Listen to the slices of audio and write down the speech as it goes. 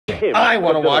I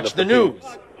want to watch the news.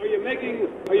 Are you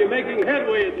making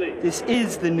headway at least? This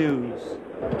is the news.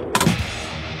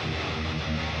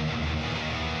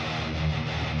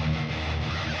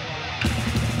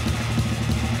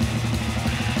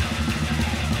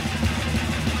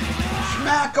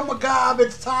 Schmack-a-macabre,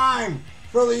 it's time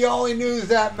for the only news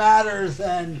that matters.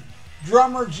 And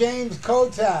drummer James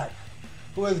Kottak,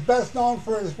 who is best known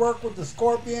for his work with the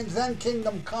Scorpions and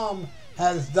Kingdom Come,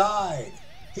 has died.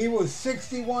 He was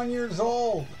 61 years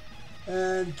old.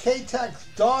 And Kottak's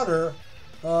daughter,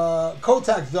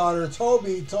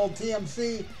 Toby, told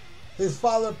TMC his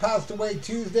father passed away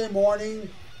Tuesday morning,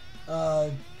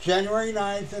 January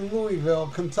 9th in Louisville,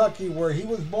 Kentucky, where he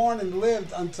was born and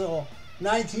lived until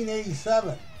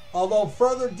 1987. Although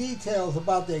further details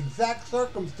about the exact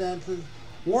circumstances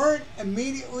weren't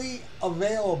immediately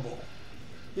available.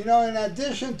 You know, in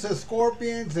addition to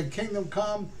Scorpions and Kingdom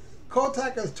Come,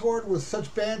 Kottak has toured with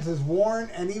such bands as Warren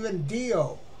and even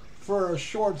Dio for a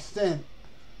short stint.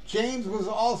 James was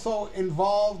also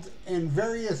involved in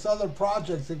various other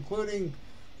projects, including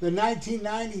the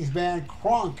 1990s band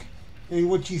Crunk, in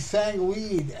which he sang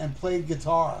lead and played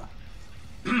guitar.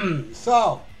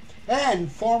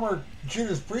 And former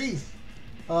Judas Priest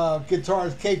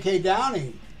guitarist K.K.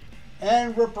 Downing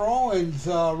and Ripper Owens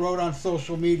wrote on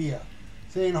social media,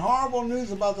 saying, "Horrible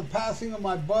news about the passing of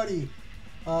my buddy,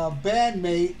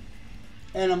 bandmate,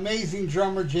 and amazing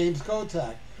drummer James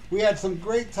Kottak. We had some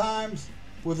great times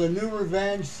with a New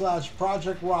Revenge /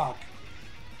 Project Rock."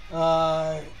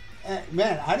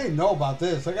 Man, I didn't know about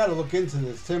this. I got to look into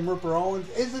this. Tim Ripper Owens.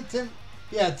 Is it Tim?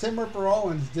 Yeah, Tim Ripper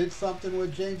Owens did something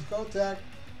with James Kottak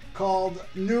called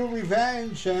New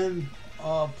Revenge and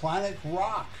Planet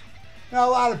Rock. Now,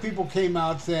 a lot of people came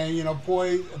out saying, you know,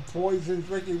 Poison's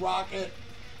Ricky Rocket.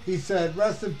 He said,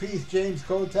 "Rest in peace, James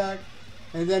Kottak."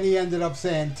 And then he ended up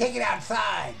saying, "Take it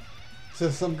outside,"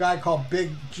 to some guy called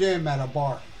Big Jim at a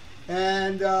bar.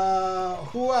 And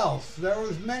who else? There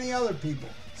was many other people.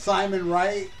 Simon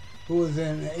Wright, who was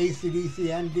in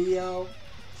AC/DC and Dio,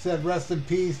 said, "Rest in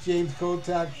peace, James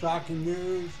Kottak, shocking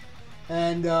news."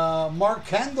 And Mark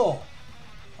Kendall,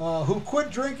 who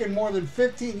quit drinking more than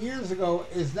 15 years ago,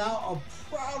 is now a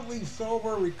proudly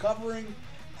sober, recovering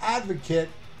advocate,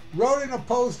 wrote in a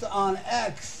post on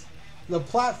X, the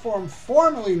platform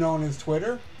formerly known as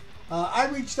Twitter. I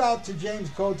reached out to James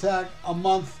Kottak a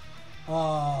month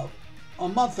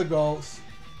ago,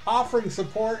 offering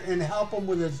support and help him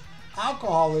with his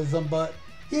alcoholism, but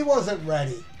he wasn't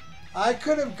ready. I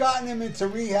could have gotten him into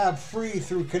rehab free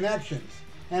through connections,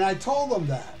 and I told him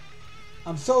that.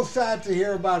 I'm so sad to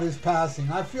hear about his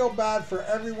passing. I feel bad for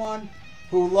everyone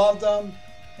who loved him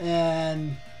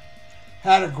and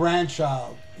had a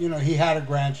grandchild. You know, he had a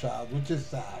grandchild, which is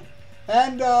sad.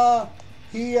 And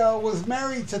he was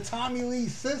married to Tommy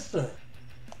Lee's sister.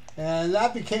 And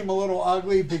that became a little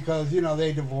ugly because, you know,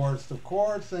 they divorced, of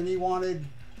course, and he wanted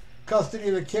custody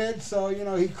of the kids. So, you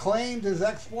know, he claimed his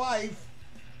ex-wife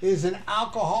is an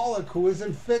alcoholic who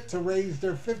isn't fit to raise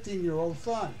their 15-year-old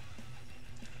son.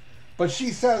 But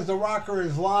she says the rocker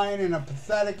is lying in a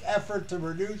pathetic effort to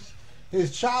reduce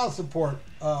his child support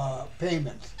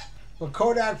payments. But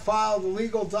Kottak filed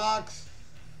legal docs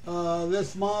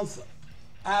this month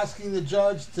asking the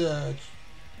judge to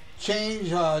change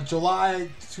July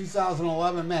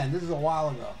 2011. Man, this is a while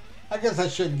ago. I guess I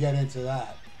shouldn't get into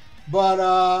that. But,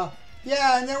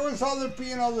 yeah, and there was other,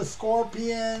 you know, the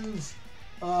Scorpions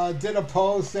did a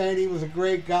post saying he was a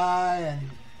great guy and,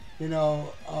 you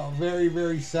know, very,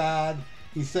 very sad.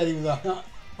 He said he was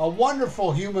a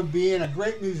wonderful human being, a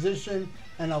great musician,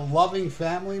 and a loving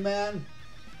family man.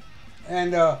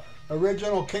 And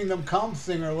original Kingdom Come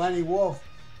singer Lenny Wolf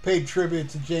paid tribute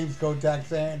to James Kottak,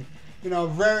 saying, you know,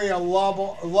 very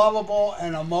lovable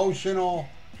and emotional,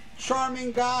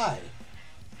 charming guy.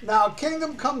 Now,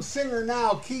 Kingdom Come singer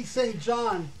now, Keith St.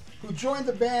 John, who joined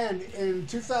the band in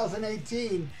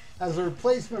 2018 as a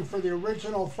replacement for the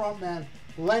original frontman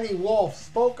Lenny Wolf,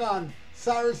 spoke on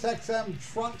SiriusXM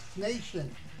Trunk's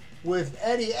Nation with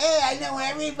Eddie. "Hey, I know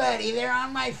everybody. They're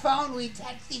on my phone. We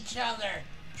text each other."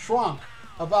 Trunk,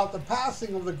 about the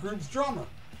passing of the group's drummer.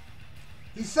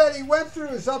 He said he went through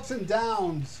his ups and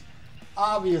downs,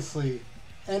 obviously,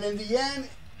 and in the end,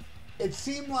 it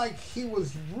seemed like he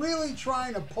was really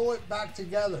trying to pull it back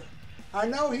together. I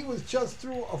know he was just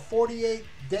through a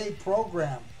 48-day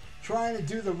program trying to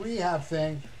do the rehab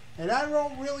thing, and I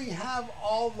don't really have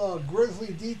all the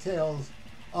grisly details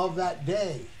of that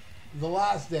day, the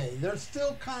last day. They're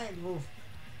still kind of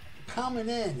coming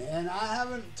in, and I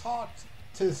haven't talked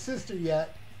to his sister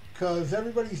yet because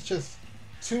everybody's just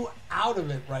too out of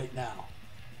it right now.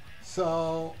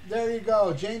 So there you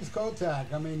go, James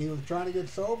Kottak. I mean, he was trying to get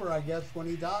sober, I guess, when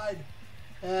he died.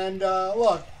 And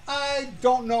look, I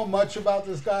don't know much about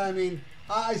this guy. I mean,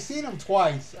 I seen him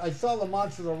twice. I saw the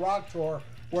Monsters of Rock tour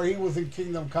where he was in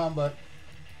Kingdom Come, but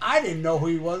I didn't know who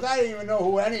he was. I didn't even know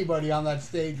who anybody on that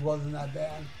stage was in that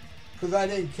band because I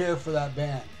didn't care for that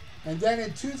band. And then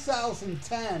in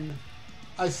 2010,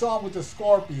 I saw him with the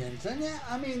Scorpions. And yeah,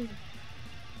 I mean,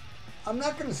 I'm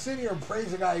not going to sit here and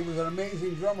praise the guy. He was an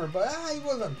amazing drummer, but he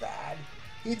wasn't bad.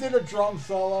 He did a drum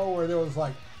solo where there was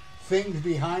like things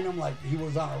behind him, like he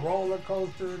was on a roller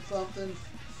coaster or something.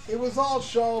 It was all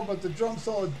show, but the drum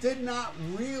solo did not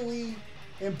really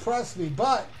impress me.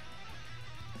 But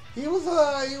he was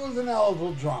an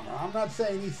eligible drummer. I'm not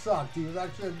saying he sucked. He was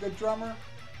actually a good drummer,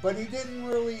 but he didn't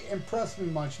really impress me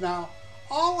much. Now,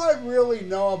 all I really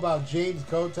know about James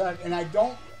Kottak, and I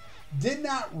did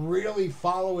not really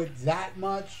follow it that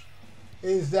much,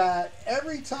 is that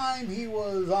every time he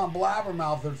was on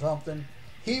Blabbermouth or something,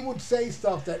 he would say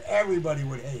stuff that everybody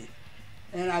would hate.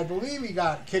 And I believe he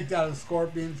got kicked out of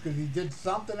Scorpions because he did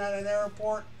something at an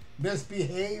airport,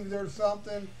 misbehaved or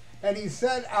something, and he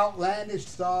said outlandish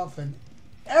stuff, and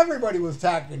everybody was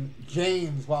attacking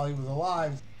James while he was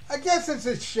alive. I guess it's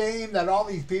a shame that all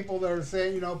these people that are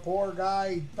saying, you know, poor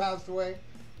guy, he passed away,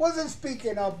 wasn't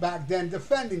speaking up back then,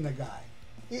 defending the guy.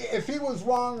 If he was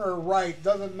wrong or right,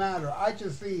 doesn't matter. I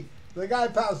just see the guy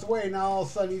passed away, now all of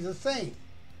a sudden he's a saint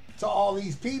to all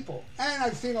these people. And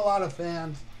I've seen a lot of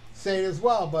fans say it as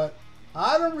well, but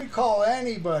I don't recall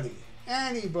anybody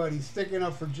sticking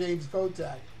up for James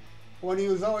Kottak when he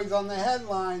was always on the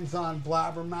headlines on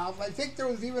Blabbermouth. I think there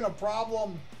was even a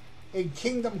problem in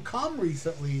Kingdom Come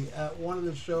recently at one of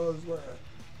the shows where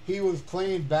he was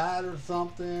playing bad or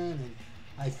something, and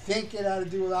I think it had to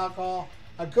do with alcohol.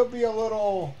 I could be a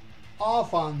little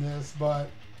off on this, but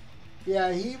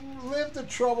yeah, he lived a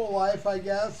troubled life, I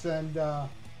guess. And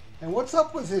what's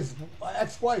up with his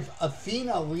ex-wife,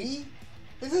 Athena Lee?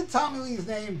 Isn't Tommy Lee's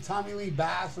name Tommy Lee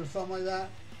Bass or something like that?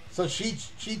 So she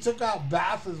took out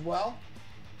Bass as well,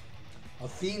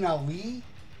 Athena Lee.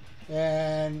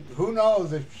 And who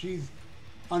knows if she's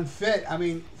unfit. I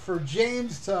mean, for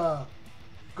James to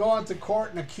go into court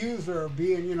and accuse her of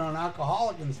being, you know, an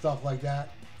alcoholic and stuff like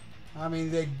that, I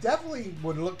mean, they definitely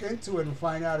would look into it and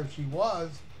find out if she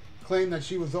was. Claim that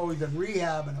she was always in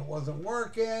rehab and it wasn't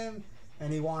working,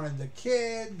 and he wanted the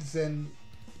kids, and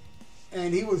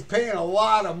he was paying a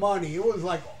lot of money. It was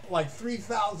like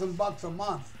 $3,000 a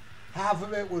month. Half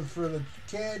of it was for the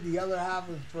kid, the other half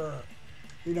was for,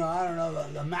 you know, I don't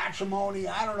know, the matrimony.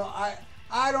 I don't know.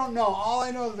 I don't know. All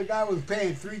I know is the guy was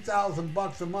paying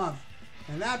 $3,000 a month,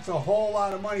 and that's a whole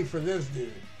lot of money for this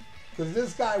dude, because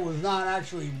this guy was not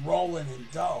actually rolling in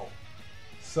dough.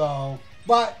 So,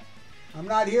 but I'm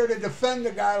not here to defend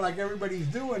the guy like everybody's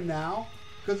doing now,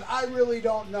 because I really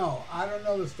don't know. I don't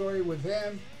know the story with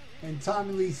him and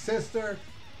Tommy Lee's sister.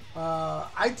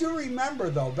 I do remember,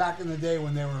 though, back in the day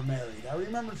when they were married. I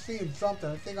remember seeing something,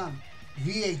 I think on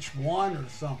VH1 or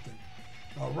something.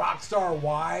 Rockstar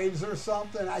Wives or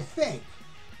something, I think.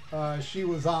 She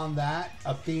was on that,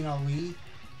 Athena Lee.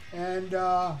 And,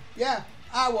 yeah,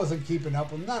 I wasn't keeping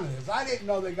up with none of this. I didn't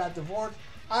know they got divorced.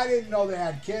 I didn't know they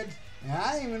had kids. And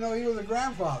I didn't even know he was a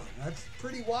grandfather. That's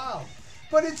pretty wild.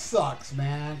 But it sucks,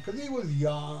 man, because he was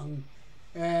young.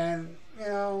 And, you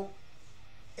know,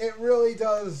 it really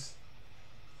does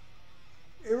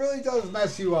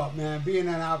mess you up, man, being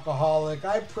an alcoholic.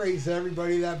 I praise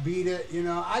everybody that beat it. You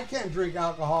know, I can't drink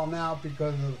alcohol now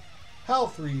because of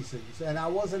health reasons. And I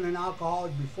wasn't an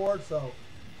alcoholic before, so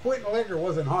quitting liquor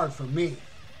wasn't hard for me.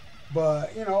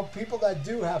 But, you know, people that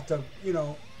do have to, you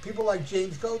know, people like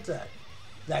James Kottak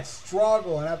that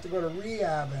struggle and have to go to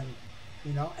rehab and,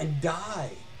 you know, and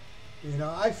die. You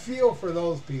know, I feel for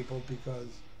those people because,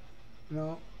 you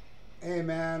know, hey,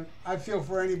 man, I feel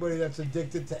for anybody that's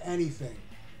addicted to anything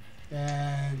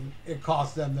and it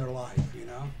costs them their life, you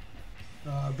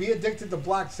know. Be addicted to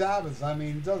Black Sabbath. I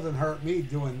mean, it doesn't hurt me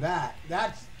doing that.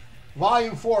 That's,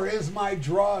 Volume 4 is my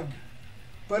drug.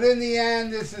 But in the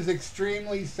end, this is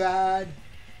extremely sad.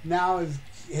 Now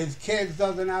his kids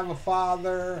doesn't have a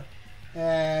father.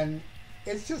 And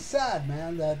it's just sad,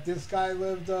 man, that this guy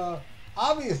lived,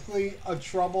 obviously, a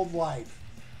troubled life.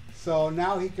 So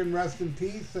now he can rest in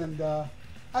peace, and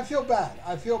I feel bad.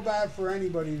 I feel bad for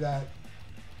anybody that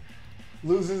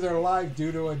loses their life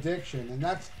due to addiction. And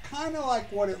that's kind of like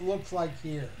what it looks like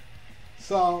here.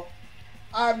 So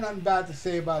I have nothing bad to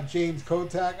say about James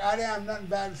Kottak. I didn't have nothing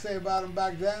bad to say about him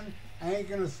back then. I ain't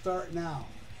going to start now.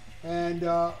 And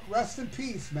rest in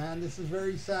peace, man. This is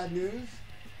very sad news.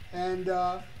 And,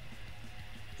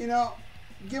 you know,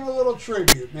 give a little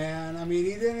tribute, man. I mean,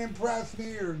 he didn't impress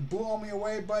me or blow me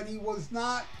away, but he was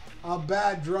not a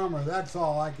bad drummer. That's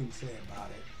all I can say about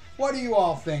it. What do you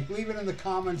all think? Leave it in the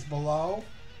comments below.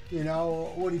 You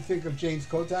know, what do you think of James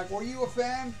Kottak? Were you a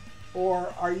fan?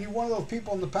 Or are you one of those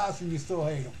people in the past and you still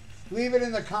hate him? Leave it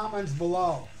in the comments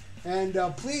below. And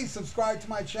please subscribe to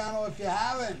my channel if you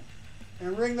haven't.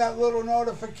 And ring that little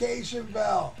notification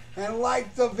bell. And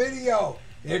like the video.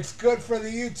 It's good for the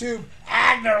YouTube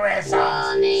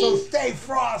algorithm. So stay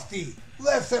frosty.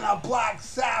 Listen to Black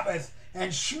Sabbath.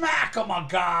 And smack 'em a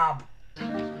gob.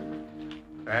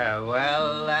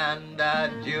 Farewell and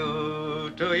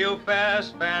adieu to you fair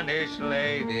Spanish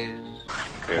ladies.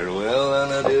 Farewell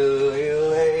and adieu, you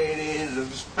ladies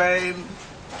of Spain.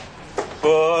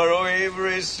 For we've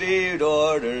received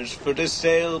orders for to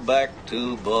sail back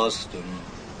to Boston.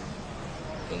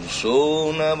 And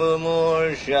so never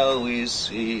more shall we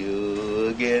see you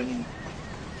again.